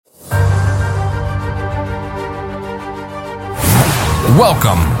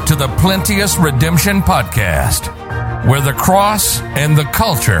Welcome to the Plenteous Redemption Podcast, where the cross and the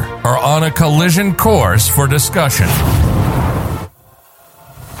culture are on a collision course for discussion.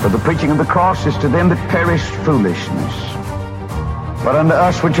 For the preaching of the cross is to them that perish foolishness, but unto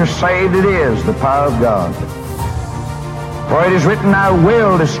us which are saved it is the power of God. For it is written, I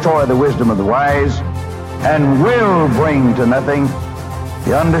will destroy the wisdom of the wise, and will bring to nothing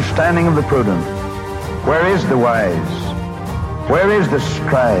the understanding of the prudent. Where is the wise? Where is the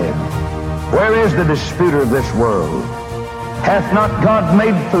scribe? Where is the disputer of this world? Hath not God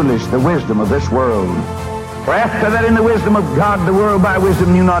made foolish the wisdom of this world? For after that in the wisdom of God, the world by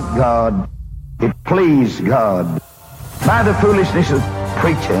wisdom knew not God. It pleased God by the foolishness of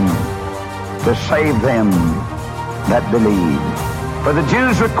preaching to save them that believe. For the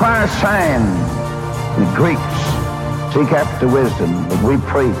Jews require a sign, the Greeks seek after wisdom, but we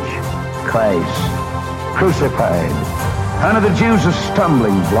preach Christ crucified. Unto the Jews a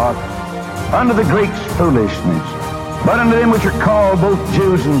stumbling block, unto the Greeks foolishness, but unto them which are called both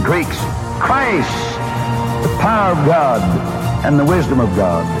Jews and Greeks, Christ, the power of God and the wisdom of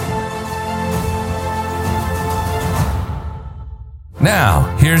God.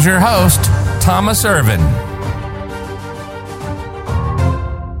 Now, here's your host, Thomas Irvin.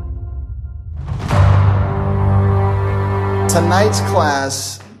 Tonight's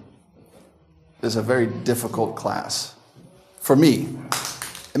class is a very difficult class for me.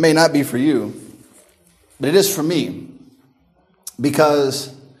 It may not be for you, but it is for me,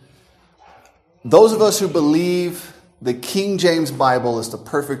 because those of us who believe the King James Bible is the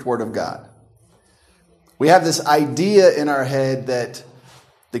perfect Word of God, we have this idea in our head that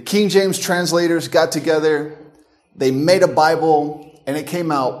the King James translators got together, they made a Bible, and it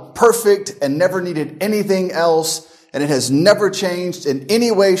came out perfect and never needed anything else, and it has never changed in any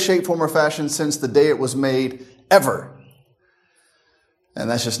way, shape, form, or fashion since the day it was made, ever. And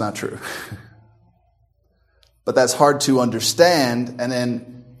that's just not true. But that's hard to understand, and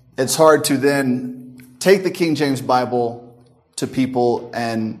then it's hard to then take the King James Bible to people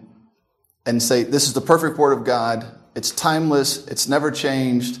and say, this is the perfect Word of God, it's timeless, it's never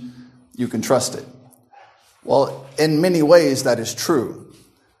changed, you can trust it. Well, in many ways that is true,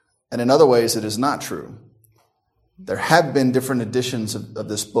 and in other ways it is not true. There have been different editions of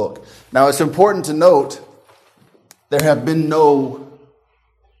this book. Now, it's important to note there have been no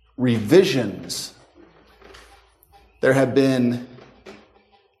revisions. There have been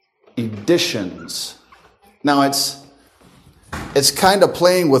editions. Now, it's kind of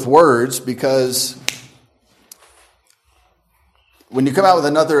playing with words, because when you come out with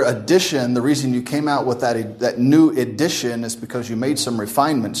another edition, the reason you came out with that new edition is because you made some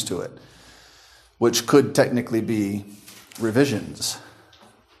refinements to it, which could technically be revisions.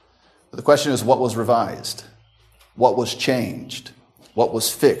 But the question is, what was revised? What was changed? What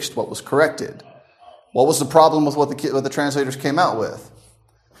was fixed? What was corrected? What was the problem with what the translators came out with?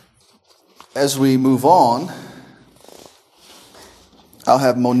 As we move on, I'll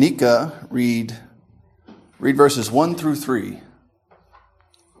have Monica read verses 1 through 3.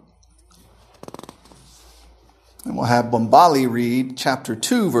 And we'll have Bombali read chapter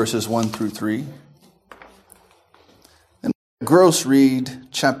 2, verses 1 through 3. And Gross read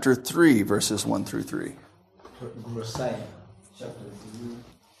chapter 3, verses 1 through 3.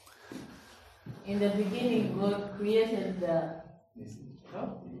 In the beginning, God created the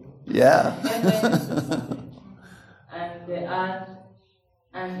heaven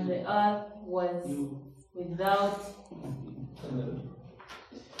and the earth was without.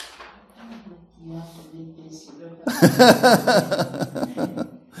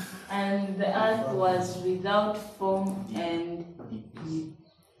 And the earth was without form and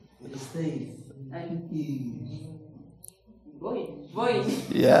void.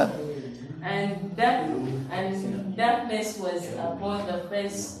 Yeah. And darkness was upon the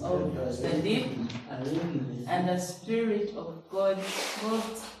face of the deep, and the Spirit of God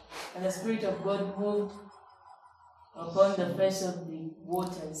moved upon the face of the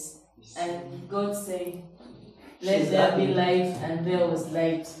waters. And God said, let there be light, and there was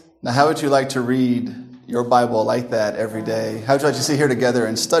light. Now, how would you like to read your Bible like that every day? How would you like to sit here together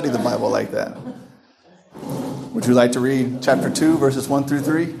and study the Bible like that? Would you like to read chapter 2, verses 1 through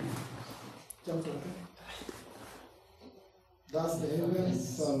 3? Thus the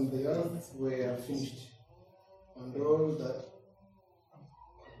heavens and the earth were finished, and all that.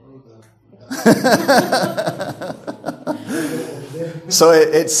 So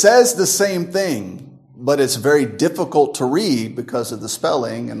it says the same thing, but it's very difficult to read because of the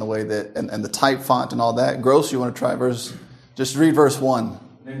spelling and the way that and the type font and all that. Gross, you want to try just read verse 1.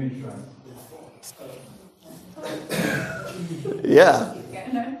 Let me try. Yeah.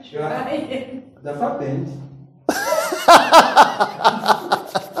 The puppet.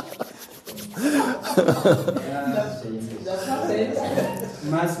 The puppet.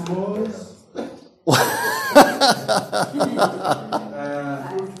 Masmos.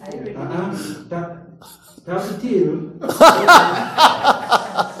 Tapatil.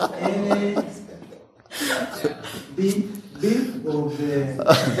 And beef of the.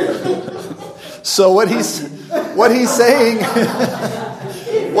 So what he's saying,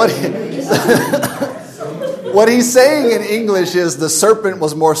 what he's saying in English is the serpent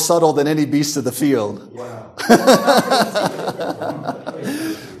was more subtle than any beast of the field. Wow.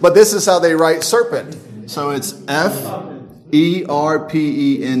 But this is how they write serpent. So it's F-E-R-P-E-N-T.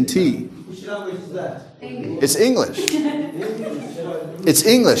 Which language is that? It's English. It's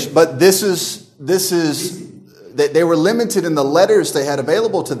English, but this is they were limited in the letters they had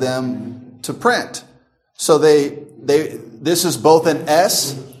available to them to print. So this is both an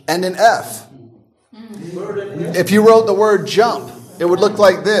S and an F. If you wrote the word jump, it would look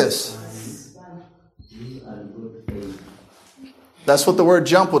like this. That's what the word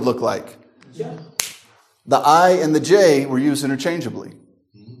jump would look like. The I and the J were used interchangeably.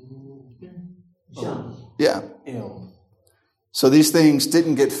 Yeah. So these things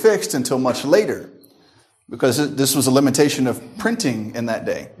didn't get fixed until much later because this was a limitation of printing in that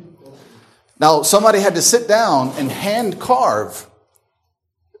day. Now, somebody had to sit down and hand carve.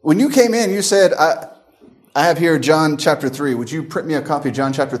 When you came in, you said, I have here John chapter 3. Would you print me a copy of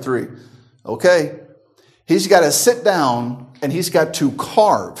John chapter 3? Okay. He's got to sit down and he's got to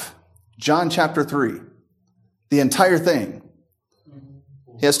carve John chapter 3. The entire thing.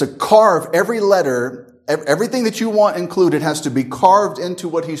 He has to carve every letter. Everything that you want included has to be carved into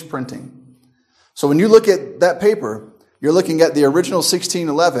what he's printing. So when you look at that paper, you're looking at the original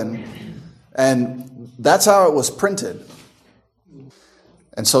 1611, and that's how it was printed.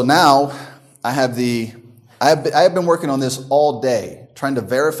 And so now I have been working on this all day, trying to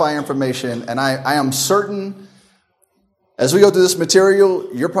verify information, and I am certain as we go through this material,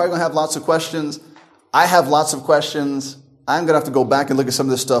 you're probably going to have lots of questions. I have lots of questions. I'm going to have to go back and look at some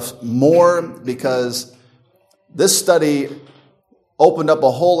of this stuff more because this study opened up a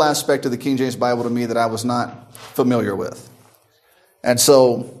whole aspect of the King James Bible to me that I was not familiar with. And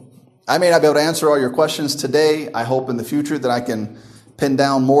so I may not be able to answer all your questions today. I hope in the future that I can pin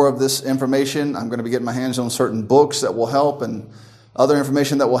down more of this information. I'm going to be getting my hands on certain books that will help and other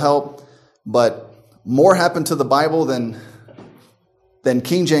information that will help. But more happened to the Bible than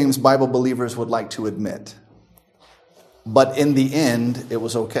King James Bible believers would like to admit. But in the end, it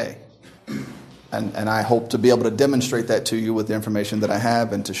was okay. And I hope to be able to demonstrate that to you with the information that I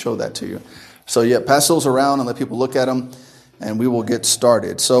have and to show that to you. So yeah, pass those around and let people look at them, and we will get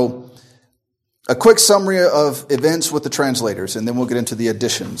started. So a quick summary of events with the translators, and then we'll get into the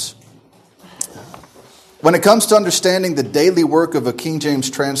additions. When it comes to understanding the daily work of a King James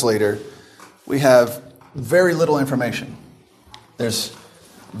translator, we have very little information. There's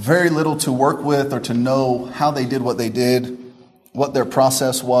very little to work with or to know how they did what they did, what their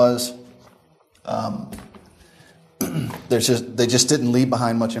process was. They just didn't leave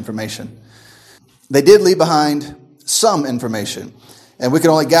behind much information. They did leave behind some information, and we can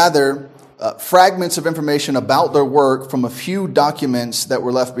only gather fragments of information about their work from a few documents that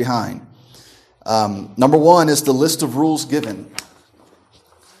were left behind. Number one is the list of rules given.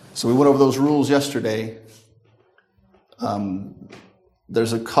 So we went over those rules yesterday.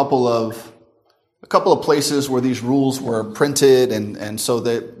 There's a couple of places where these rules were printed, and so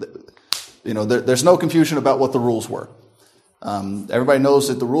that there's no confusion about what the rules were. Everybody knows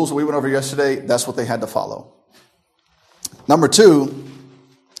that the rules that we went over yesterday, that's what they had to follow. Number two,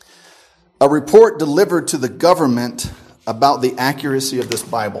 a report delivered to the government about the accuracy of this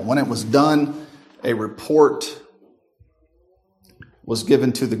Bible. When it was done, a report was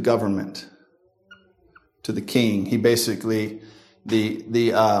given to the government, to the king. He basically,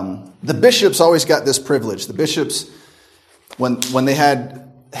 the bishops always got this privilege. The bishops, when they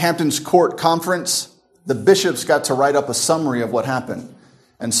had Hampton's Court Conference, the bishops got to write up a summary of what happened.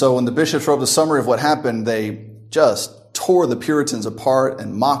 And so when the bishops wrote the summary of what happened, they just tore the Puritans apart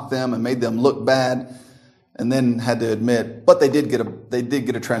and mocked them and made them look bad, and then had to admit, but they did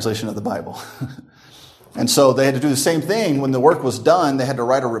get a translation of the Bible. And so they had to do the same thing when the work was done. They had to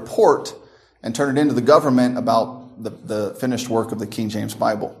write a report and turn it into the government about the finished work of the King James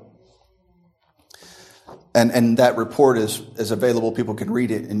Bible. And that report is available. People can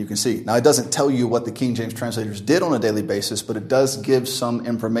read it and you can see. Now, it doesn't tell you what the King James translators did on a daily basis, but it does give some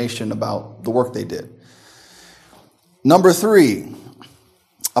information about the work they did. Number three,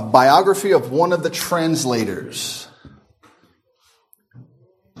 a biography of one of the translators.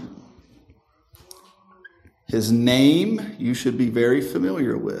 His name you should be very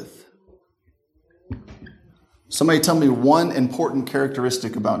familiar with. Somebody tell me one important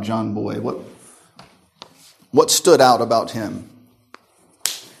characteristic about John Boy. What stood out about him?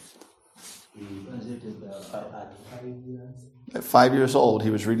 At 5 years old, he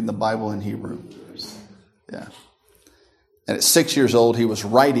was reading the Bible in Hebrew. Yeah. And at 6 years old, he was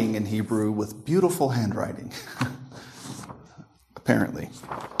writing in Hebrew with beautiful handwriting. Apparently.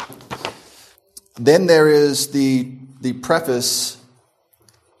 Then there is the preface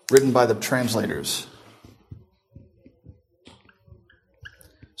written by the translators.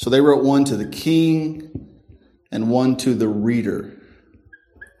 So they wrote one to the king and one to the reader.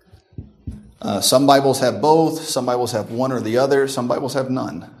 Some Bibles have both. Some Bibles have one or the other. Some Bibles have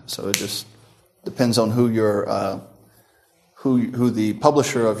none. So it just depends on who the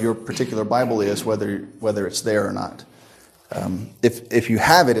publisher of your particular Bible is, whether it's there or not. If you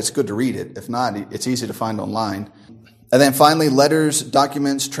have it, it's good to read it. If not, it's easy to find online. And then finally, letters,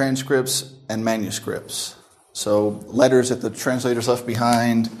 documents, transcripts, and manuscripts. So letters that the translators left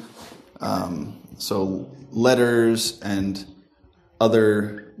behind. So letters and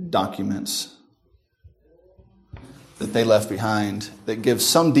other documents that they left behind that give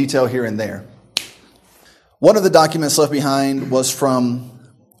some detail here and there. One of the documents left behind was from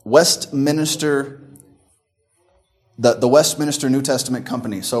Westminster, the Westminster New Testament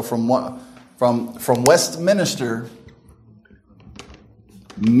Company. So from Westminster,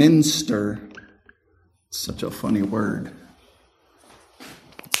 Minster, such a funny word.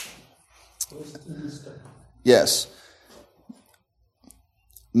 Yes.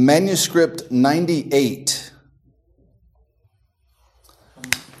 Manuscript 98.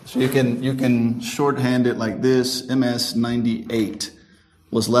 So you can shorthand it like this. MS 98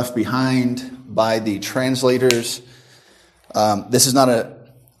 was left behind by the translators. This is not a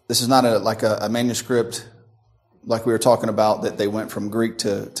manuscript like we were talking about that they went from Greek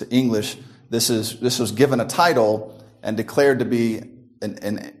to English. This was given a title and declared to be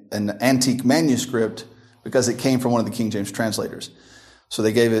an antique manuscript because it came from one of the King James translators. So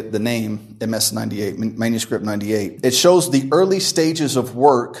they gave it the name MS 98, Manuscript 98. It shows the early stages of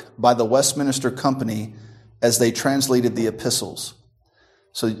work by the Westminster Company as they translated the epistles.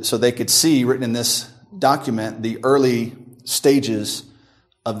 So they could see written in this document the early stages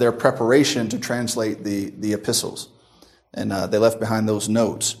of their preparation to translate the epistles. And they left behind those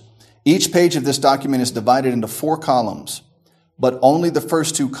notes. Each page of this document is divided into 4 columns, but only the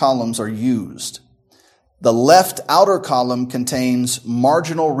first 2 columns are used. The left outer column contains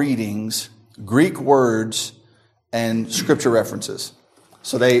marginal readings, Greek words, and scripture references.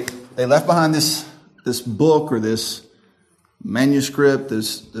 So they left behind this book or this manuscript.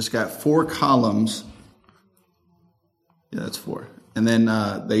 This got 4 columns. Yeah, that's 4. And then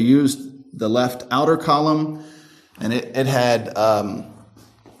they used the left outer column, and it had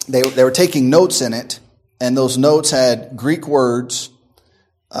they were taking notes in it, and those notes had Greek words,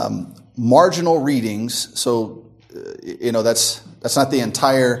 marginal readings. So that's not the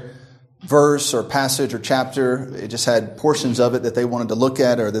entire verse or passage or chapter. It just had portions of it that they wanted to look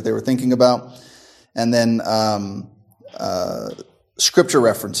at or that they were thinking about, and then scripture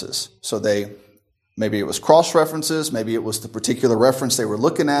references. So maybe it was cross references, maybe it was the particular reference they were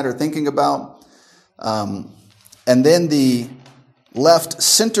looking at or thinking about. And then the left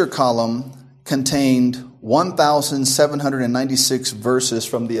center column contained 1,796 verses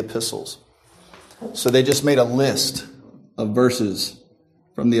from the epistles. So they just made a list of verses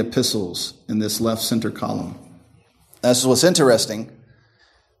from the epistles in this left center column. This is what's interesting.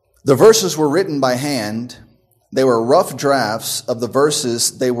 The verses were written by hand. They were rough drafts of the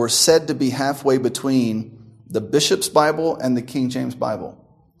verses. They were said to be halfway between the Bishop's Bible and the King James Bible.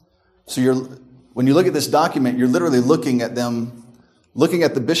 So when you look at this document, you're literally looking at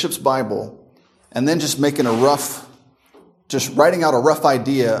the Bishop's Bible and then just writing out a rough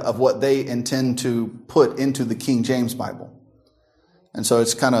idea of what they intend to put into the King James Bible. And so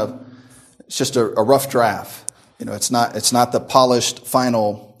it's just a rough draft. It's not the polished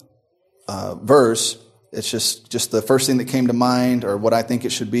final verse. It's just the first thing that came to mind or what I think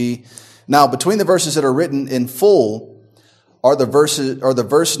it should be. Now, between the verses that are written in full are the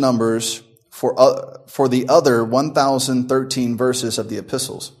verse numbers for the other 1,013 verses of the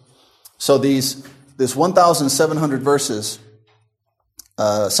epistles. So this 1,700 verses,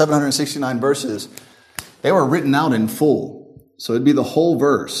 769 verses, they were written out in full. So it'd be the whole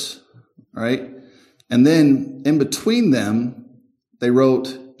verse, right? And then in between them, they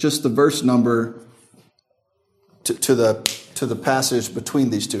wrote just the verse number to the passage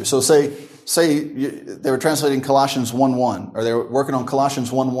between these two. So say they were translating Colossians 1:1, or they were working on Colossians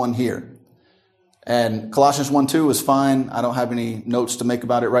 1:1 here. And Colossians 1:2 is fine. I don't have any notes to make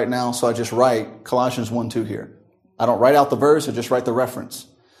about it right now, so I just write Colossians 1:2 here. I don't write out the verse, I just write the reference.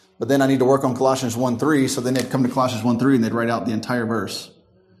 But then I need to work on Colossians 1:3, so then they'd come to Colossians 1:3 and they'd write out the entire verse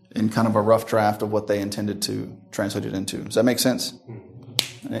in kind of a rough draft of what they intended to translate it into. Does that make sense?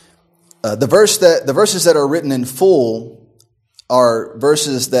 The verses that are written in full are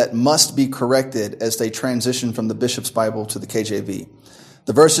verses that must be corrected as they transition from the Bishop's Bible to the KJV.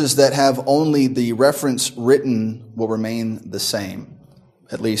 The verses that have only the reference written will remain the same,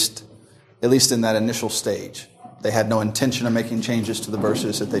 at least in that initial stage. They had no intention of making changes to the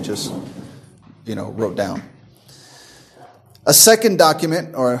verses that they just, wrote down. A second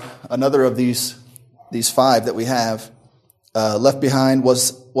document, or another of these five that we have left behind,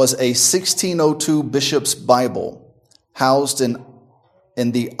 was a 1602 Bishop's Bible housed in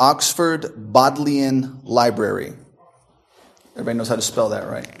the Oxford Bodleian Library. Everybody knows how to spell that,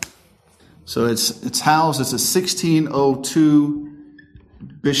 right? So it's housed as a 1602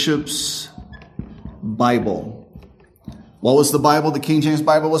 Bishop's Bible. What was the Bible the King James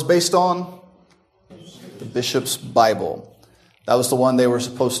Bible was based on? The Bishop's Bible. That was the one they were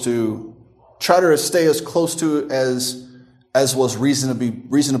supposed to try to stay as close to as was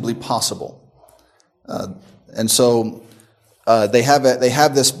reasonably possible. And so they have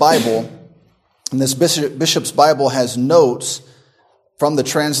this Bible. And this Bishop's Bible has notes from the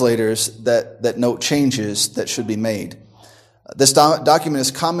translators that note changes that should be made. This document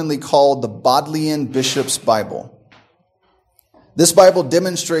is commonly called the Bodleian Bishop's Bible. This Bible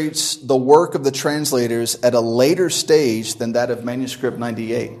demonstrates the work of the translators at a later stage than that of manuscript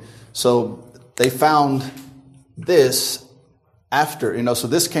 98. So they found this after, so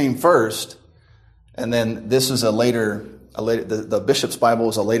this came first, and then this is the Bishop's Bible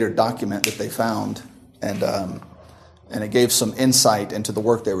is a later document that they found, and it gave some insight into the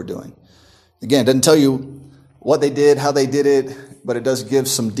work they were doing. Again, it doesn't tell you what they did, how they did it, but it does give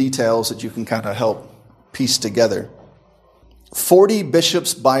some details that you can kind of help piece together. 40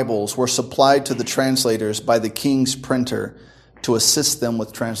 Bishop's Bibles were supplied to the translators by the king's printer to assist them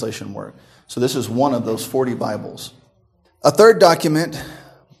with translation work. So this is one of those 40 Bibles. A third document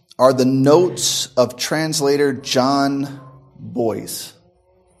are the notes of translator John Boyce.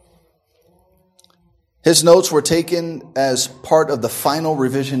 His notes were taken as part of the final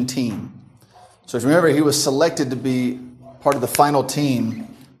revision team. So if you remember, he was selected to be part of the final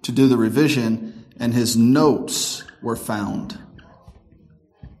team to do the revision, and his notes were found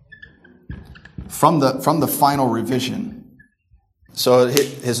from the final revision. So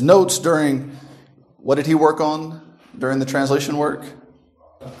his notes during, what did he work on during the translation work?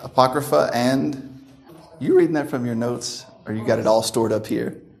 Apocrypha, and you reading that from your notes, or you got it all stored up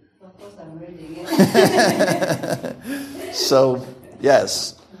here? Of course I'm reading it. So,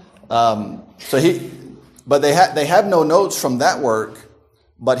 yes. But they have no notes from that work,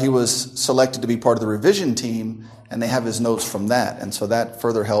 but he was selected to be part of the revision team, and they have his notes from that. And so that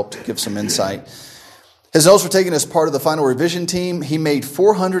further helped give some insight. His notes were taken as part of the final revision team. He made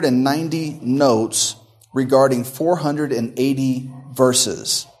 490 notes regarding 480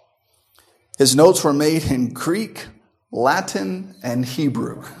 verses. His notes were made in Greek, Latin, and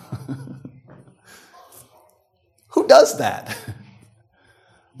Hebrew. Who does that?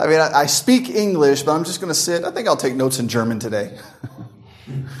 I mean, I speak English, but I'm just going to I think I'll take notes in German today.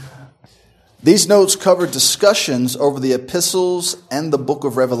 These notes cover discussions over the epistles and the book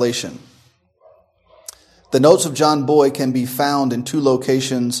of Revelation. The notes of John Boy can be found in two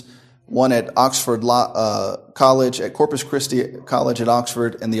locations, one at Oxford College, at Corpus Christi College at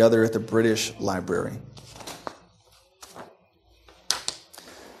Oxford, and the other at the British Library.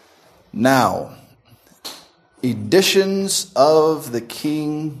 Now, editions of the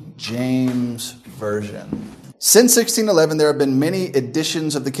King James Version. Since 1611, there have been many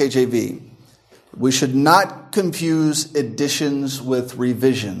editions of the KJV. We should not confuse editions with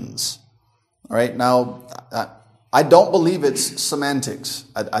revisions. All right, now, I don't believe it's semantics.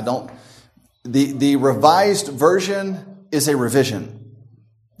 I don't. The revised version is a revision.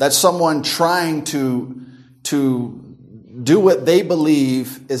 That's someone trying to do what they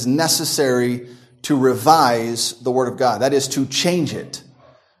believe is necessary to revise the Word of God. That is to change it.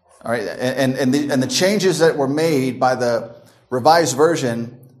 All right, and the changes that were made by the revised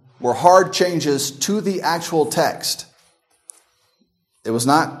version were hard changes to the actual text. It was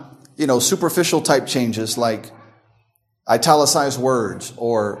not, superficial type changes like italicized words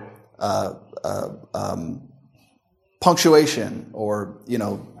or punctuation or,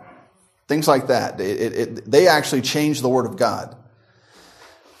 things like that. They actually changed the Word of God.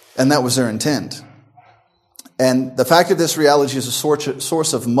 And that was their intent. And the fact of this reality is a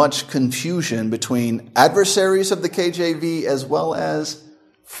source of much confusion between adversaries of the KJV as well as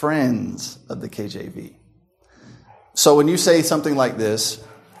friends of the KJV. So when you say something like this,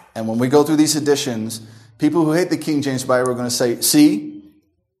 and when we go through these editions, people who hate the King James Bible are going to say, see,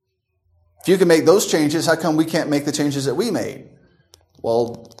 if you can make those changes, how come we can't make the changes that we made?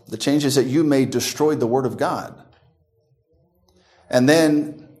 Well, the changes that you made destroyed the Word of God. And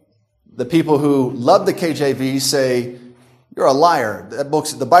then the people who love the KJV say, you're a liar.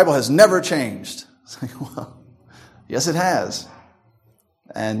 The Bible has never changed. It's like, well, yes, it has.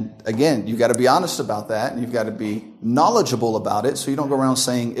 And again, you've got to be honest about that, and you've got to be knowledgeable about it so you don't go around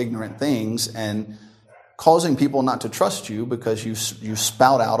saying ignorant things and causing people not to trust you because you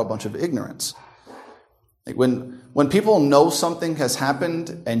spout out a bunch of ignorance. Like when people know something has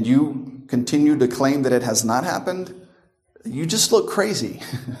happened and you continue to claim that it has not happened, you just look crazy.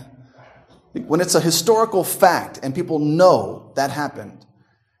 When it's a historical fact and people know that happened,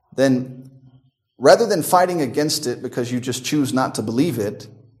 then rather than fighting against it because you just choose not to believe it,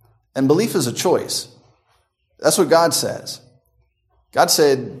 and belief is a choice. That's what God says. God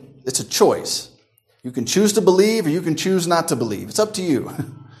said it's a choice. You can choose to believe or you can choose not to believe. It's up to you.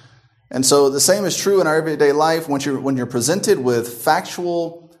 And so the same is true in our everyday life. When you're presented with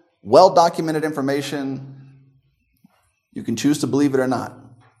factual, well-documented information, you can choose to believe it or not.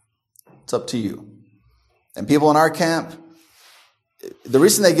 It's up to you. And people in our camp, the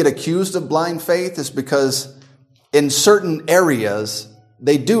reason they get accused of blind faith is because in certain areas,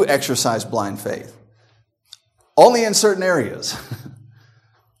 they do exercise blind faith. Only in certain areas.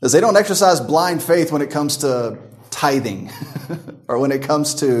 Because they don't exercise blind faith when it comes to tithing or when it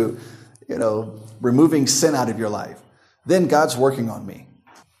comes to, removing sin out of your life. Then God's working on me.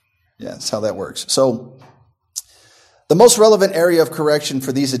 Yeah, that's how that works. So the most relevant area of correction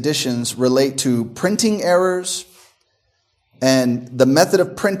for these editions relate to printing errors, and the method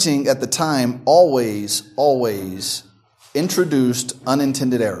of printing at the time always introduced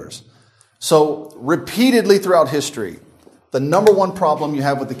unintended errors. So repeatedly throughout history, the number one problem you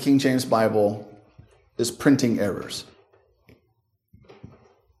have with the King James Bible is printing errors.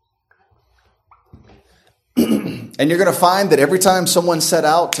 And you're going to find that every time someone set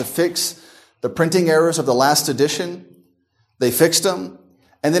out to fix the printing errors of the last edition, they fixed them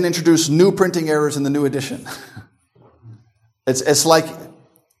and then introduced new printing errors in the new edition. It's like,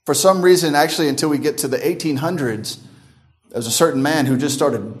 for some reason, actually, until we get to the 1800s, there's a certain man who just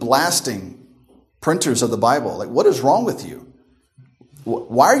started blasting printers of the Bible. Like, what is wrong with you?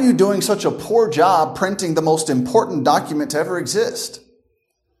 Why are you doing such a poor job printing the most important document to ever exist?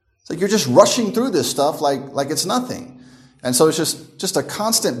 It's like you're just rushing through this stuff like it's nothing. And so it's just a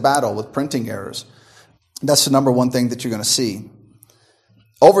constant battle with printing errors. That's the number one thing that you're going to see.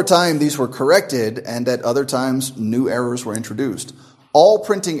 Over time, these were corrected, and at other times, new errors were introduced. All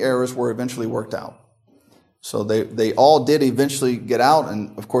printing errors were eventually worked out. So they all did eventually get out,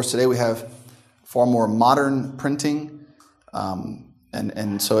 and of course today we have far more modern printing,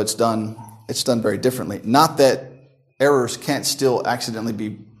 and so it's done very differently. Not that errors can't still accidentally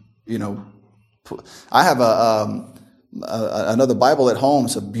be, I have another Bible at home.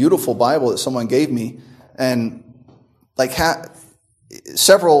 It's a beautiful Bible that someone gave me, and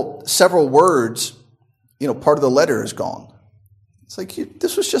several words, part of the letter is gone. It's like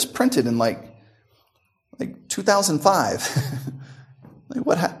this was just printed in like 2005.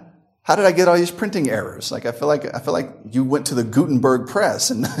 What? How did I get all these printing errors? I feel like you went to the Gutenberg press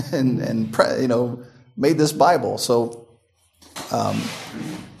and made this Bible. So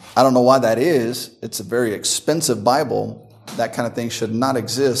I don't know why that is. It's a very expensive Bible. That kind of thing should not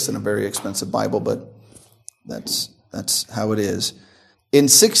exist in a very expensive Bible, but that's how it is. In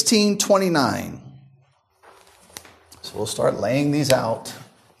 1629, so we'll start laying these out.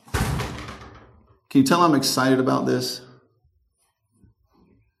 Can you tell I'm excited about this?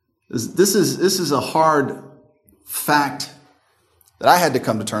 This is a hard fact that I had to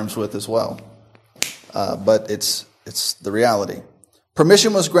come to terms with as well, but it's the reality.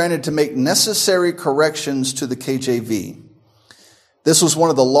 Permission was granted to make necessary corrections to the KJV. This was one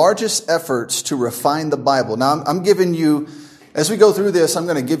of the largest efforts to refine the Bible. Now, I'm giving you, as we go through this, I'm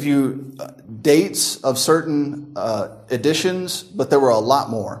going to give you dates of certain editions, but there were a lot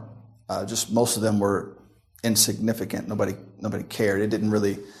more. Just most of them were insignificant. Nobody cared. It didn't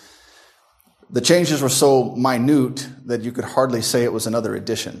really. The changes were so minute that you could hardly say it was another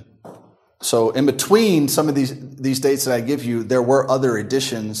edition. So in between some of these dates that I give you, there were other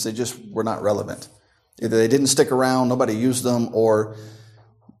editions. They just were not relevant. Either they didn't stick around, nobody used them, or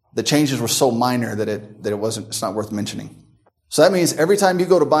the changes were so minor that it's not worth mentioning. So that means every time you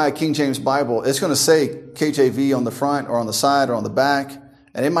go to buy a King James Bible, it's going to say KJV on the front or on the side or on the back.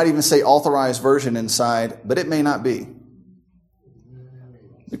 And it might even say authorized version inside, but it may not be.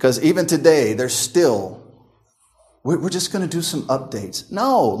 Because even today, there's still, we're just going to do some updates.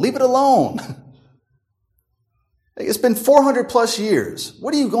 No, leave it alone. It's been 400 plus years.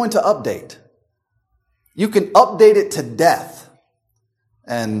 What are you going to update? You can update it to death.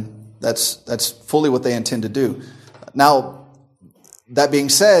 And that's fully what they intend to do. Now, that being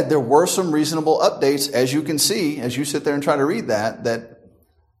said, there were some reasonable updates, as you can see, as you sit there and try to read that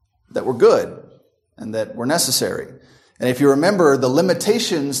were good and that were necessary. And if you remember the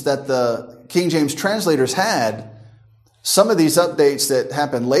limitations that the King James translators had, some of these updates that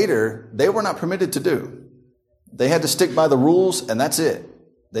happened later, they were not permitted to do. They had to stick by the rules, and that's it.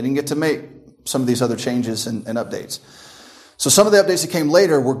 They didn't get to make some of these other changes and updates. So some of the updates that came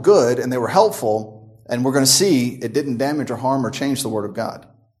later were good, and they were helpful, and we're going to see it didn't damage or harm or change the Word of God.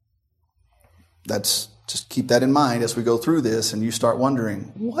 Just keep that in mind as we go through this, and you start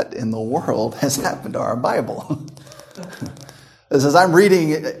wondering, what in the world has happened to our Bible? As I'm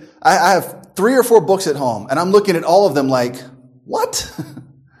reading it, I have 3 or 4 books at home, and I'm looking at all of them like, what?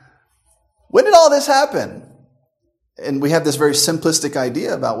 When did all this happen? And we have this very simplistic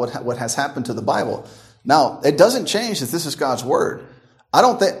idea about what has happened to the Bible. Now, it doesn't change that this is God's Word. I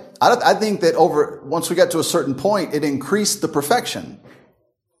think that once we got to a certain point, it increased the perfection.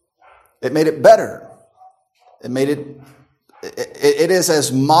 It made it better. It is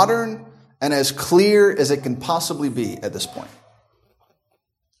as modern and as clear as it can possibly be at this point.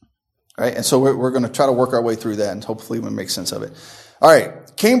 All right, and so we're going to try to work our way through that, and hopefully we'll make sense of it. All right,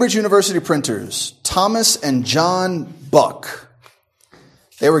 Cambridge University printers, Thomas and John Buck.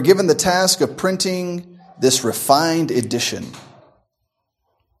 They were given the task of printing this refined edition.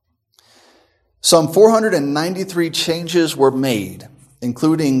 Some 493 changes were made,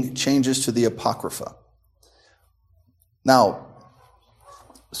 including changes to the Apocrypha. Now,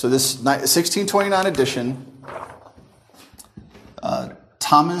 so this 1629 edition,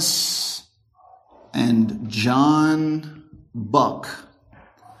 Thomas and John Buck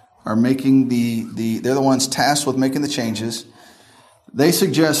are making they're the ones tasked with making the changes. They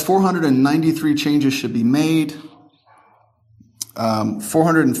suggest 493 changes should be made.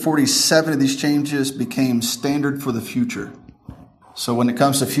 447 of these changes became standard for the future. So when it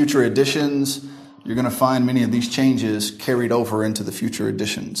comes to future editions, you're going to find many of these changes carried over into the future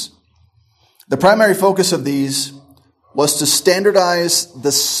editions. The primary focus of these was to standardize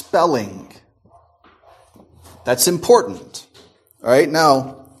the spelling. That's important. All right,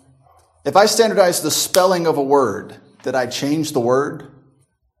 now, if I standardize the spelling of a word, did I change the word?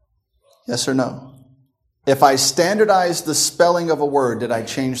 Yes or no? If I standardize the spelling of a word, did I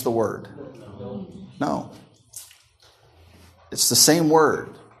change the word? No. It's the same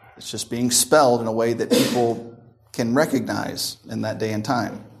word. It's just being spelled in a way that people can recognize in that day and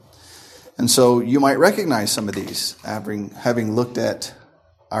time. And so you might recognize some of these, having looked at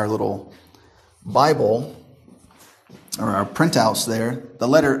our little Bible, or our printouts there. The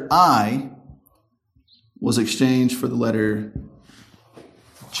letter I was exchanged for the letter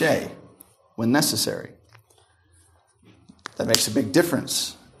J when necessary. That makes a big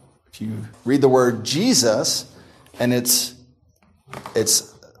difference. If you read the word Jesus, and it's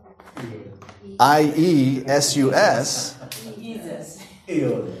I-E-S-U-S.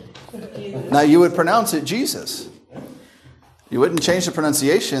 Now you would pronounce it Jesus. You wouldn't change the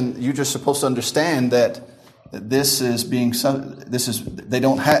pronunciation. You're just supposed to understand that they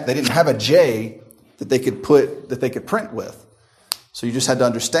didn't have a J that they could print with. So you just had to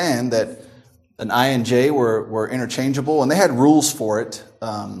understand that an I and J were interchangeable, and they had rules for it.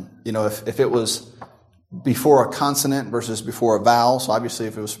 If it was before a consonant versus before a vowel. So obviously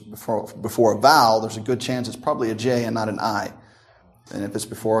if it was before a vowel, there's a good chance it's probably a J and not an I. And if it's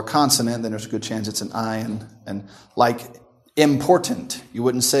before a consonant, then there's a good chance it's an I. And like important, you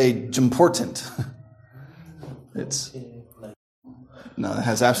wouldn't say important. No, it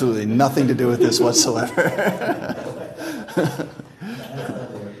has absolutely nothing to do with this whatsoever.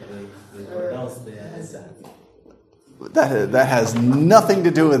 That has nothing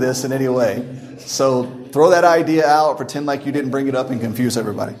to do with this in any way. So throw that idea out, pretend like you didn't bring it up, and confuse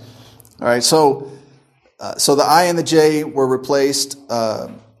everybody. All right, so the I and the J were replaced.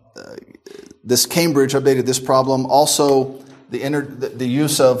 This Cambridge updated this problem. Also, the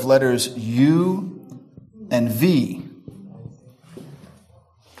use of letters U and V.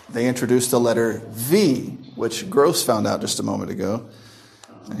 They introduced the letter V, which Gross found out just a moment ago.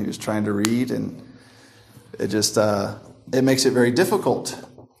 And he was trying to read, and it makes it very difficult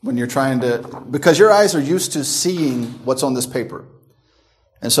when you're trying to, because your eyes are used to seeing what's on this paper.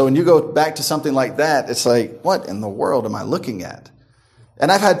 And so when you go back to something like that, it's like, what in the world am I looking at?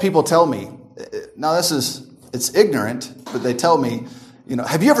 And I've had people tell me, now it's ignorant, but they tell me,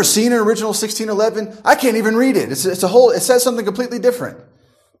 have you ever seen an original 1611? I can't even read it. It says something completely different.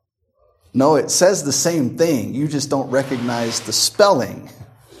 No, it says the same thing. You just don't recognize the spelling.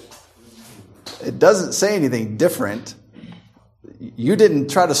 It doesn't say anything different. You didn't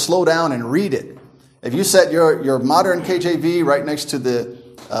try to slow down and read it. If you set your modern KJV right next to the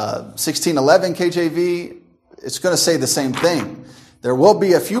 1611 KJV, it's going to say the same thing. There will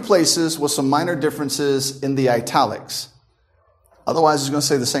be a few places with some minor differences in the italics. Otherwise, it's going to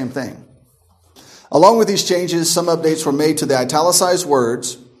say the same thing. Along with these changes, some updates were made to the italicized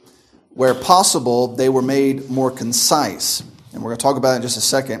words. Where possible, they were made more concise. And we're going to talk about it in just a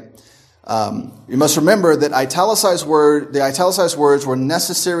second. You must remember that the italicized words were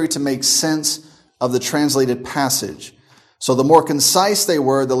necessary to make sense of the translated passage. So the more concise they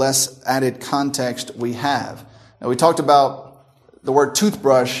were, the less added context we have. Now, we talked about the word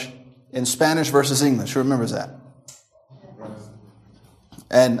toothbrush in Spanish versus English. Who remembers that?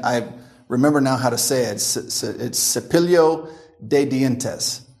 And I remember now how to say it. It's cepillo de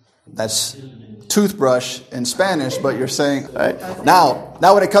dientes. That's toothbrush in Spanish, but you're saying, all right.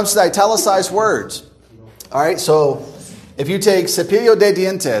 Now when it comes to the italicized words, all right, so if you take cepillo de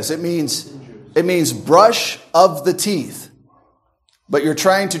dientes, it means brush of the teeth, but you're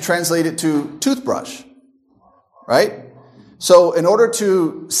trying to translate it to toothbrush, right? So in order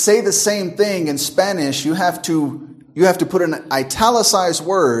to say the same thing in Spanish, you have to put in italicized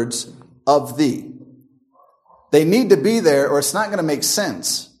words of the. They need to be there or it's not going to make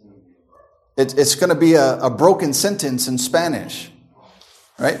sense. It's going to be a broken sentence in Spanish,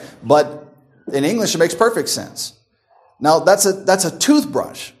 right? But in English, it makes perfect sense. Now, that's a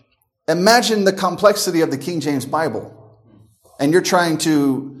toothbrush. Imagine the complexity of the King James Bible. And you're trying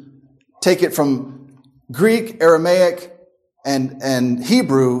to take it from Greek, Aramaic, and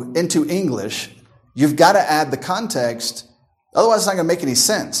Hebrew into English. You've got to add the context. Otherwise, it's not going to make any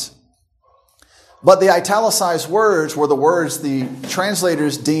sense. But the italicized words were the words the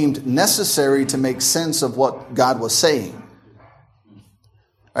translators deemed necessary to make sense of what God was saying.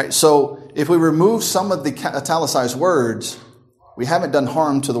 All right, so if we remove some of the italicized words, we haven't done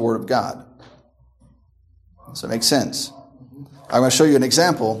harm to the Word of God. So it makes sense. I'm going to show you an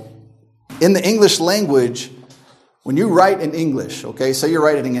example. In the English language, when you write in English, okay, say you're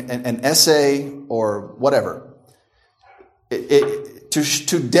writing an essay or whatever,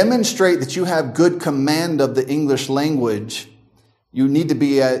 to demonstrate that you have good command of the English language, you need to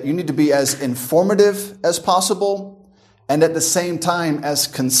be as informative as possible and at the same time as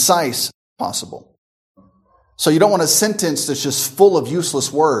concise as possible. So you don't want a sentence that's just full of useless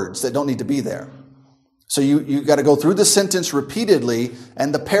words that don't need to be there. So you got to go through the sentence repeatedly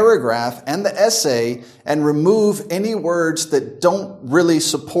and the paragraph and the essay and remove any words that don't really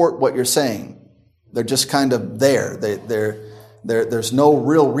support what you're saying. They're just kind of there. There's no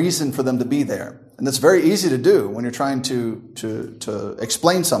real reason for them to be there. And that's very easy to do when you're trying to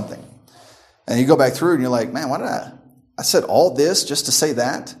explain something. And you go back through and you're like, man, why did I said all this just to say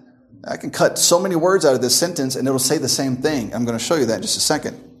that? I can cut so many words out of this sentence and it'll say the same thing. I'm going to show you that in just a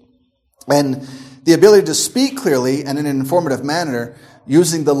second. And the ability to speak clearly and in an informative manner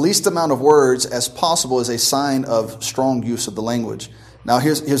using the least amount of words as possible is a sign of strong use of the language. Now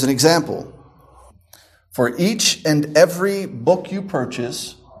here's an example. For each and every book you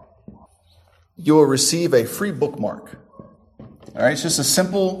purchase, you will receive a free bookmark. All right, it's just a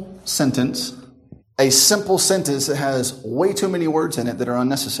simple sentence. A simple sentence that has way too many words in it that are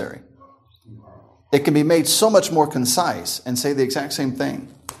unnecessary. It can be made so much more concise and say the exact same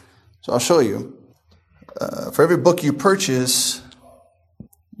thing. So I'll show you. For every book you purchase,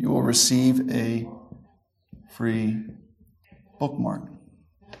 you will receive a free bookmark.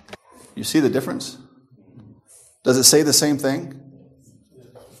 You see the difference? Does it say the same thing?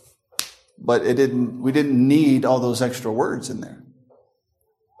 But we didn't need all those extra words in there.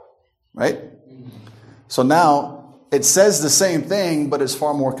 Right? So now it says the same thing, but it's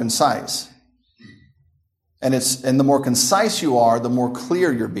far more concise. And the more concise you are, the more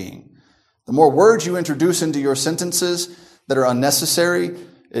clear you're being. The more words you introduce into your sentences that are unnecessary,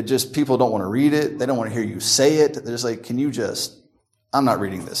 people don't want to read it. They don't want to hear you say it. They're just like, I'm not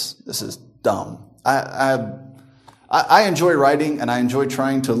reading this. This is dumb. I enjoy writing and I enjoy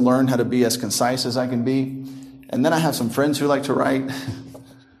trying to learn how to be as concise as I can be. And then I have some friends who like to write.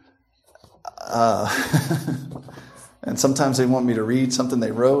 And sometimes they want me to read something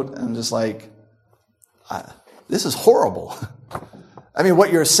they wrote. And I'm just like, this is horrible. I mean,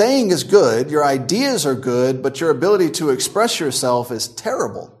 what you're saying is good, your ideas are good, but your ability to express yourself is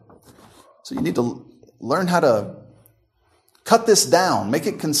terrible. So you need to learn how to cut this down, make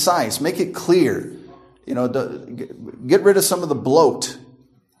it concise, make it clear. Get rid of some of the bloat,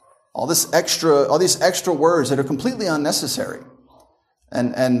 all these extra words that are completely unnecessary.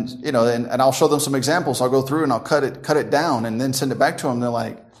 And I'll show them some examples. I'll go through and I'll cut it down and then send it back to them. They're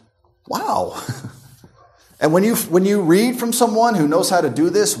like, wow. And when you read from someone who knows how to do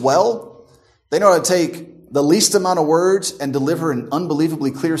this well, they know how to take the least amount of words and deliver an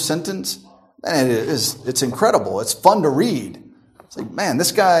unbelievably clear sentence. And it's incredible. It's fun to read. It's like, man,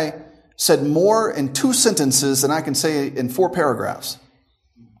 this guy said more in 2 sentences than I can say in 4 paragraphs.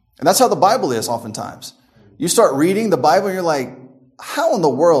 And that's how the Bible is oftentimes. You start reading the Bible and you're like, how in the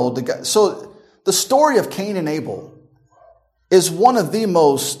world did God... So the story of Cain and Abel is one of the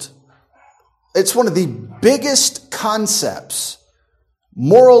biggest concepts,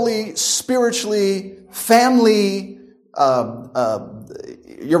 morally, spiritually, family,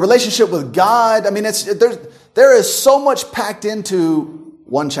 your relationship with God. I mean, there is so much packed into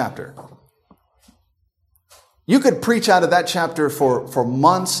one chapter. You could preach out of that chapter for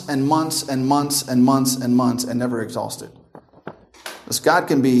months and months and months and months and months and never exhaust it. Because God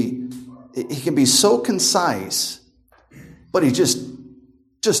can be so concise, but he just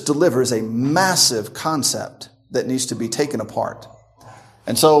delivers a massive concept that needs to be taken apart.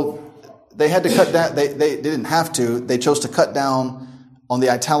 And so they had to cut down, they didn't have to, they chose to cut down on the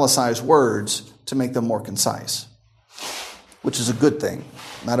italicized words to make them more concise, which is a good thing,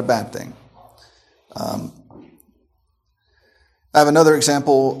 not a bad thing. I have another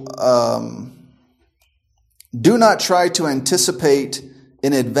example. Do not try to anticipate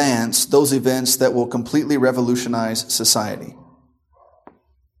in advance those events that will completely revolutionize society.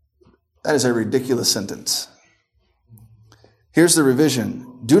 That is a ridiculous sentence. Here's the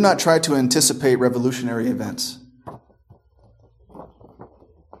revision. Do not try to anticipate revolutionary events.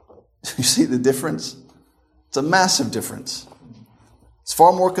 You see the difference? It's a massive difference. It's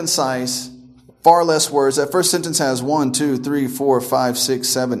far more concise, far less words. That first sentence has 1, 2, 3, 4, 5, 6,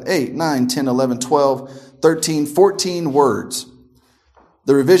 7, 8, 9, 10, 11, 12, 13, 14 words.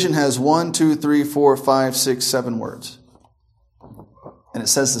 The revision has 1, 2, 3, 4, 5, 6, 7 words. And it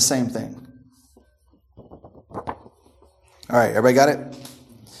says the same thing. All right, everybody got it?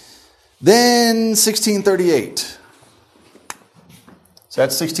 Then 1638. So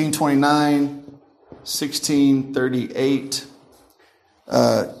that's 1629, 1638.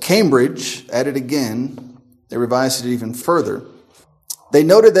 Cambridge added again. They revised it even further. They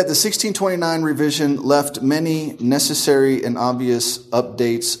noted that the 1629 revision left many necessary and obvious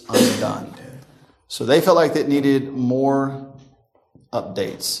updates undone. So they felt like it needed more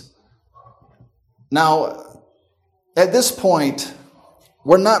updates. Now, at this point,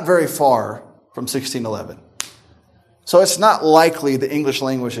 we're not very far from 1611. So it's not likely the English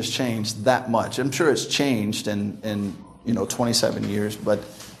language has changed that much. I'm sure it's changed in 27 years, but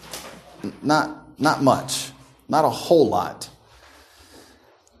not much, not a whole lot.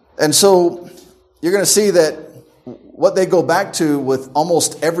 And so you're going to see that what they go back to with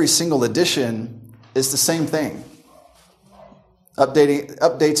almost every single edition is the same thing.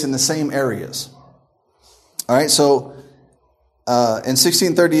 Updates in the same areas. All right, so in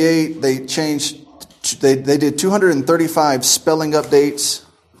 1638, they did 235 spelling updates,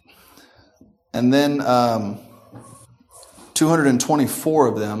 and then 224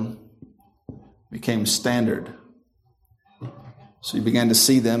 of them became standard. So you began to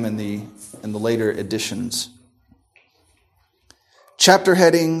see them in the later editions. Chapter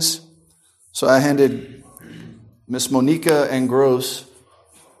headings. So I handed Miss Monica and Gross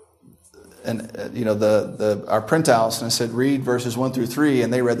and our printouts, and I said, read verses 1 through 3,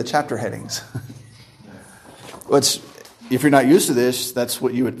 and they read the chapter headings. If you're not used to this, that's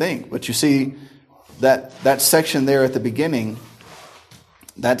what you would think. But you see that section there at the beginning,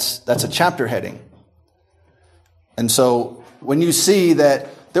 that's a chapter heading. And so when you see that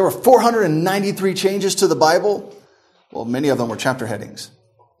there were 493 changes to the Bible, well, many of them were chapter headings.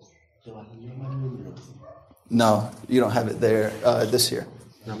 No, you don't have it there this year.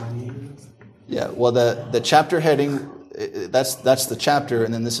 Yeah, well, the chapter heading, that's the chapter,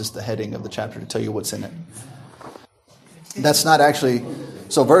 and then this is the heading of the chapter to tell you what's in it. That's not actually,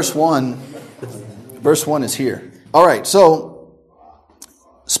 so verse 1 is here. All right, so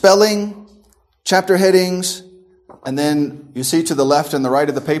spelling, chapter headings, and then you see to the left and the right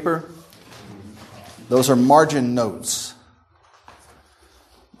of the paper, those are margin notes.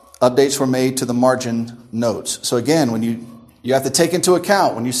 Updates were made to the margin notes. So again, when you have to take into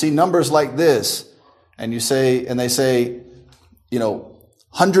account when you see numbers like this, and they say,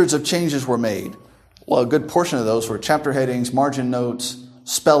 hundreds of changes were made. Well, a good portion of those were chapter headings, margin notes,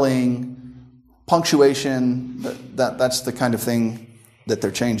 spelling, punctuation. That's the kind of thing that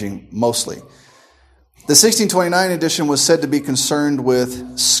they're changing mostly. The 1629 edition was said to be concerned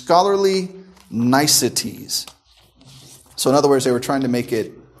with scholarly niceties. So in other words, they were trying to make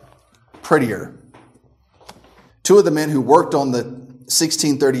it prettier. Two of the men who worked on the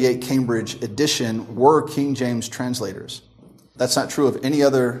 1638 Cambridge edition were King James translators. That's not true of any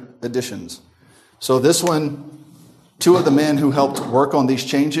other editions. So this one, two of the men who helped work on these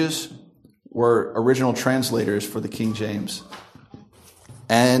changes were original translators for the King James.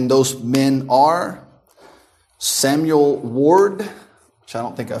 And those men are Samuel Ward, which I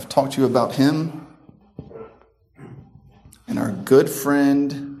don't think I've talked to you about him, and our good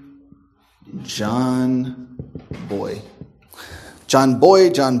friend John Boyce. John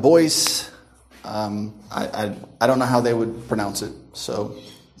Boyce. I don't know how they would pronounce it, so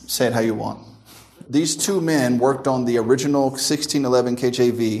say it how you want. These two men worked on the original 1611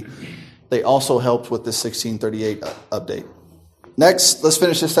 KJV. They also helped with the 1638 update. Next, let's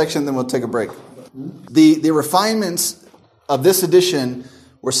finish this section, then we'll take a break. The refinements of this edition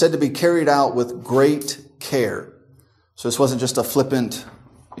were said to be carried out with great care. So this wasn't just a flippant,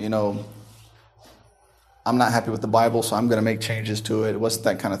 I'm not happy with the Bible, so I'm going to make changes to it. It wasn't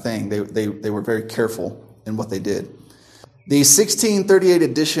that kind of thing. They were very careful in what they did. The 1638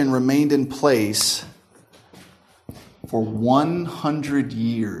 edition remained in place for 100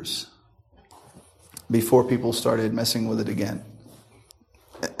 years before people started messing with it again.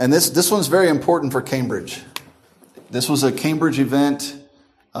 And this one's very important for Cambridge. This was a Cambridge event.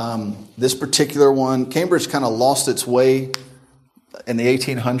 This particular one, Cambridge kind of lost its way in the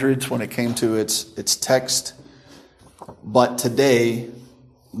 1800s when it came to its text. But today,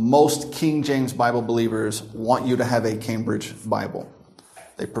 most King James Bible believers want you to have a Cambridge Bible.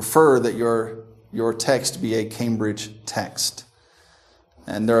 They prefer that your text be a Cambridge text.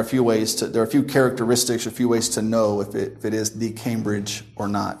 And there are a few characteristics, a few ways to know if it is the Cambridge or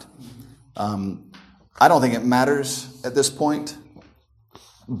not. I don't think it matters at this point,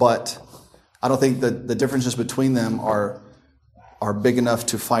 but I don't think that the differences between them are big enough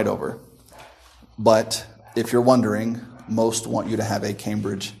to fight over. But if you're wondering, most want you to have a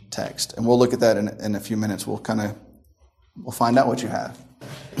Cambridge text. And we'll look at that in a few minutes. We'll find out what you have.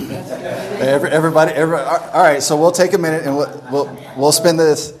 Everybody. All right, so we'll take a minute and we'll spend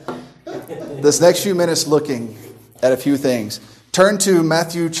this next few minutes looking at a few things. Turn to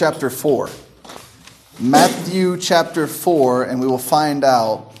Matthew chapter 4. Matthew chapter 4, and we will find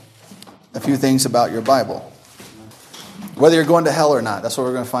out a few things about your Bible. Whether you're going to hell or not, that's what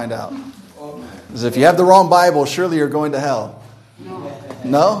we're going to find out. Because if you have the wrong Bible, surely you're going to hell.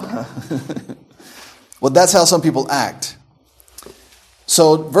 No? Well, that's how some people act.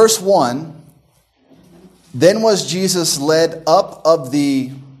 So, verse 1, then was Jesus led up of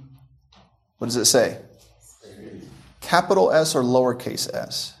the, what does it say? Capital S or lowercase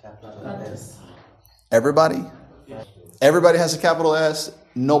s? Everybody? Everybody has a capital S.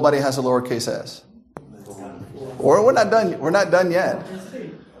 Nobody has a lowercase s. Or we're not done. We're not done yet.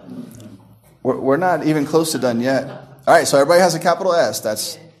 We're not even close to done yet. All right, so everybody has a capital S.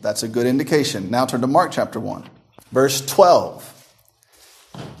 That's a good indication. Now turn to Mark chapter 1, verse 12.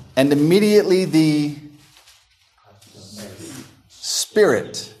 And immediately the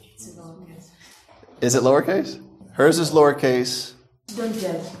Spirit. Is it lowercase? Hers is lowercase. Don't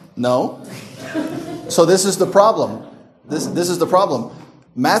judge. No. So this is the problem. This is the problem.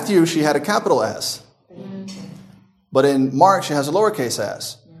 Matthew, she had a capital S. But in Mark, she has a lowercase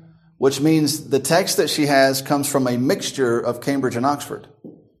s. Which means the text that she has comes from a mixture of Cambridge and Oxford.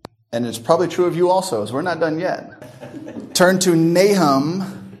 And it's probably true of you also, as we're not done yet. Turn to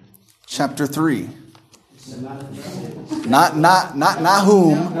Nahum chapter 3. Not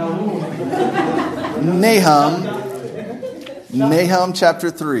Nahum. Nahum chapter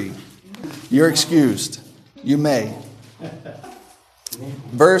 3. You're excused. You may.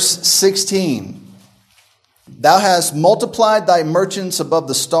 Verse 16. Thou hast multiplied thy merchants above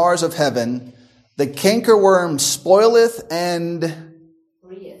the stars of heaven. The cankerworm spoileth and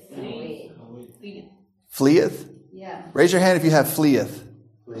fleeth. Yeah. Raise your hand if you have fleeth.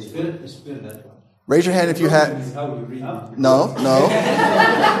 Raise your hand if you have. No.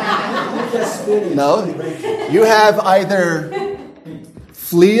 You have either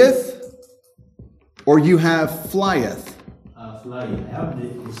fleeth or you have flieth. Flying. I have the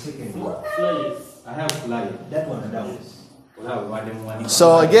second one. I have flying. That one.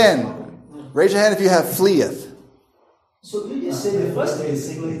 So again, raise your hand if you have fleeth. So you just say the first and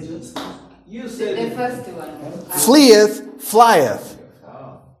second. You say The first one. Fleeth flieth.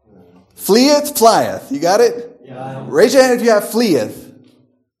 Fleeth, flieth. You got it? Yeah. Raise your hand if you have fleeth.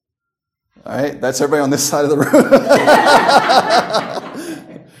 All right, that's everybody on this side of the room.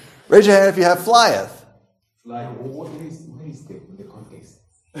 Raise your hand if you have flieth. Like, what is the context?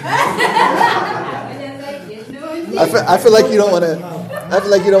 I feel like you don't want to. I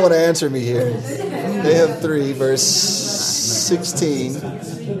feel like you don't want to answer me here. Nahum 3, verse 16.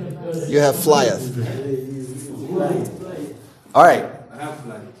 You have flieth. All right.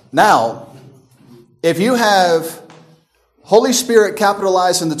 Now, if you have Holy Spirit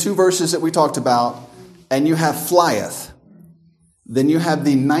capitalized in the two verses that we talked about, and you have flieth, then you have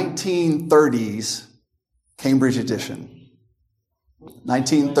the 1930s Cambridge edition.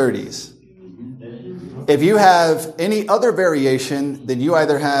 1930s. If you have any other variation, then you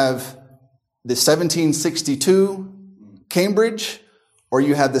either have the 1762 Cambridge or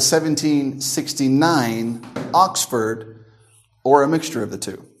you have the 1769 Oxford, or a mixture of the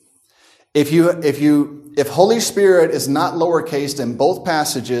two. If Holy Spirit is not lowercase in both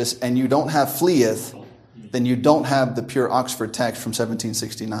passages and you don't have fleeth, then you don't have the pure Oxford text from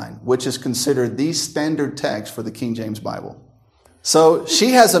 1769, which is considered the standard text for the King James Bible. So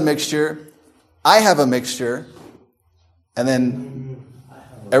she has a mixture, I have a mixture, and then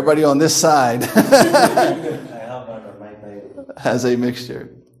everybody on this side has a mixture.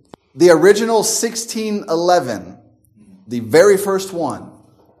 The original 1611, the very first one,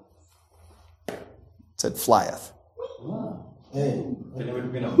 said flieth.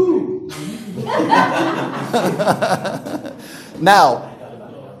 Now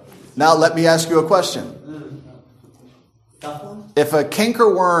let me ask you a question. If a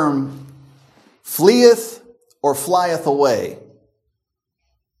cankerworm fleeth or flieth away,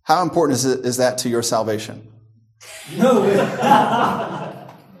 how important is that to your salvation?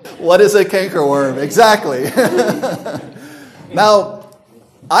 What is a cankerworm? Exactly. Now,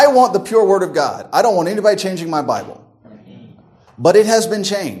 I want the pure Word of God. I don't want anybody changing my Bible. But it has been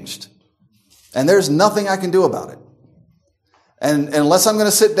changed. And there's nothing I can do about it. And unless I'm going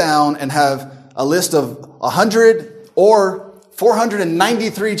to sit down and have a list of 100 or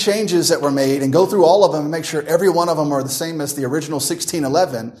 493 changes that were made and go through all of them and make sure every one of them are the same as the original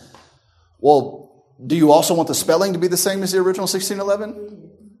 1611, well, do you also want the spelling to be the same as the original 1611?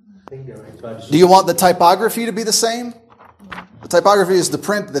 Do you want the typography to be the same? The typography is the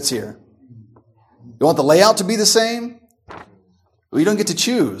print that's here. You want the layout to be the same? Well, you don't get to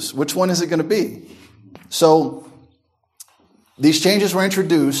choose. Which one is it going to be? So, these changes were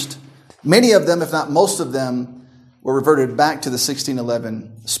introduced. Many of them, if not most of them, were reverted back to the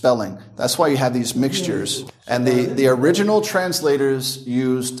 1611 spelling. That's why you have these mixtures. And the original translators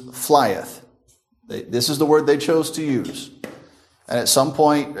used flieth. This is the word they chose to use. And at some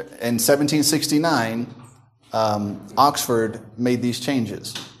point in 1769, Oxford made these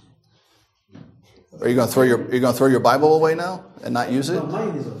changes. Are you going to throw your Bible away now and not use it? No,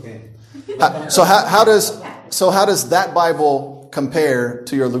 mine is okay. So how does that Bible compare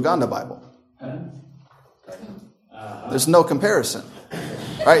to your Luganda Bible? There's no comparison.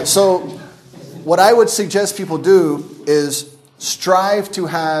 All right, so what I would suggest people do is strive to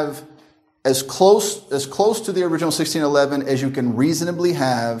have as close to the original 1611 as you can reasonably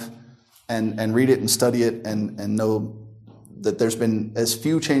have, and read it and study it and know that there's been as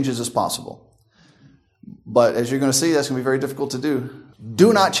few changes as possible. But as you're going to see, that's going to be very difficult to do.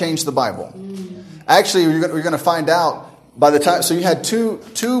 Do not change the Bible. Actually, you're going to find out by the time. So you had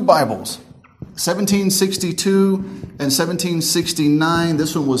two Bibles, 1762 and 1769.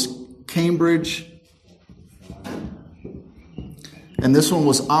 This one was Cambridge, and this one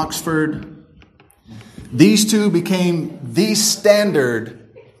was Oxford. These two became the standard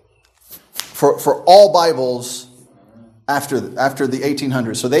for all Bibles after the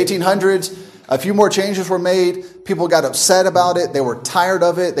 1800s. So the 1800s, a few more changes were made. People got upset about it. They were tired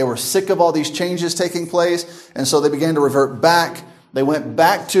of it. They were sick of all these changes taking place. And so they began to revert back. They went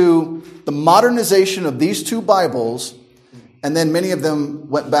back to the modernization of these two Bibles. And then many of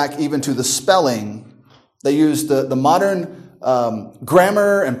them went back even to the spelling. They used the modern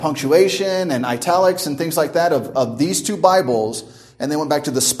grammar and punctuation and italics and things like that of these two Bibles. And they went back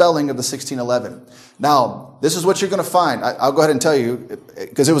to the spelling of the 1611. Now, this is what you're going to find. I'll go ahead and tell you,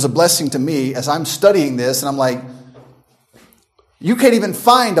 because it was a blessing to me as I'm studying this, and I'm like, you can't even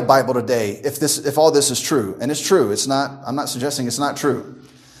find a Bible today if all this is true. And it's true. It's not. I'm not suggesting it's not true.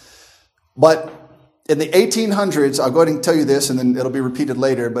 But in the 1800s, I'll go ahead and tell you this, and then it'll be repeated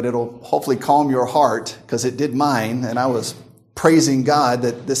later, but it'll hopefully calm your heart, because it did mine, and I was praising God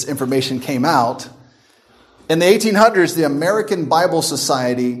that this information came out. In the 1800s, the American Bible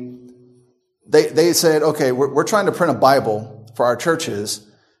Society they said, okay, we're trying to print a Bible for our churches,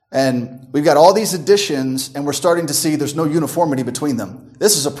 and we've got all these editions, and we're starting to see there's no uniformity between them.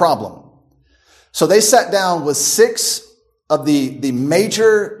 This is a problem. So they sat down with 6 of the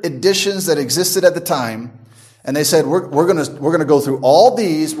major editions that existed at the time, and they said, we're going to go through all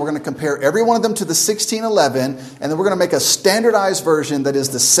these, we're going to compare every one of them to the 1611, and then we're going to make a standardized version that is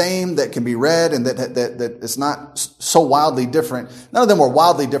the same, that can be read, and that is not so wildly different. None of them were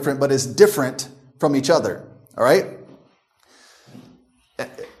wildly different, but is different from each other. All right?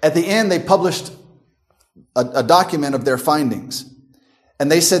 At the end, they published a document of their findings,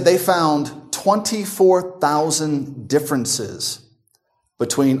 and they said they found 24,000 differences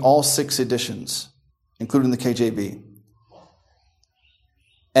between all 6 editions, including the KJV.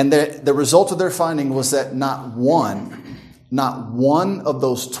 And the result of their finding was that not one of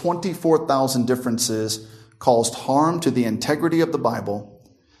those 24,000 differences caused harm to the integrity of the Bible,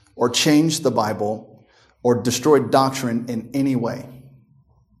 or changed the Bible, or destroyed doctrine in any way.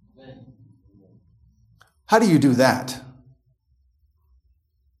 How do you do that?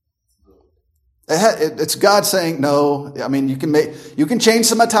 It's God saying no. I mean, you can change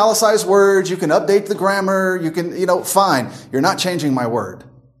some italicized words, you can update the grammar, you can, fine. You're not changing my word.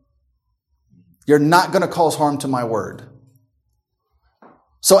 You're not going to cause harm to my word.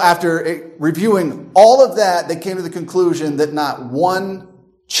 So after reviewing all of that, they came to the conclusion that not one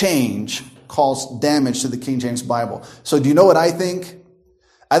change caused damage to the King James Bible. So do you know what I think?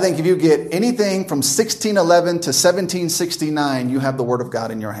 I think if you get anything from 1611 to 1769, you have the Word of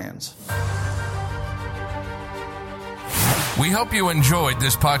God in your hands. We hope you enjoyed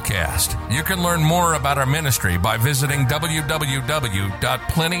this podcast. You can learn more about our ministry by visiting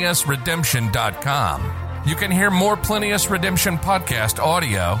www.plenteousredemption.com. You can hear more Plenteous Redemption podcast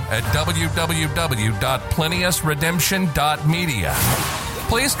audio at www.plenteousredemption.media.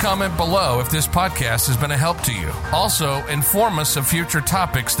 Please comment below if this podcast has been a help to you. Also, inform us of future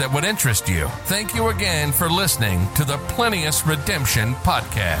topics that would interest you. Thank you again for listening to the Plenteous Redemption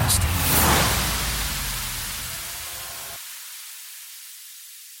podcast.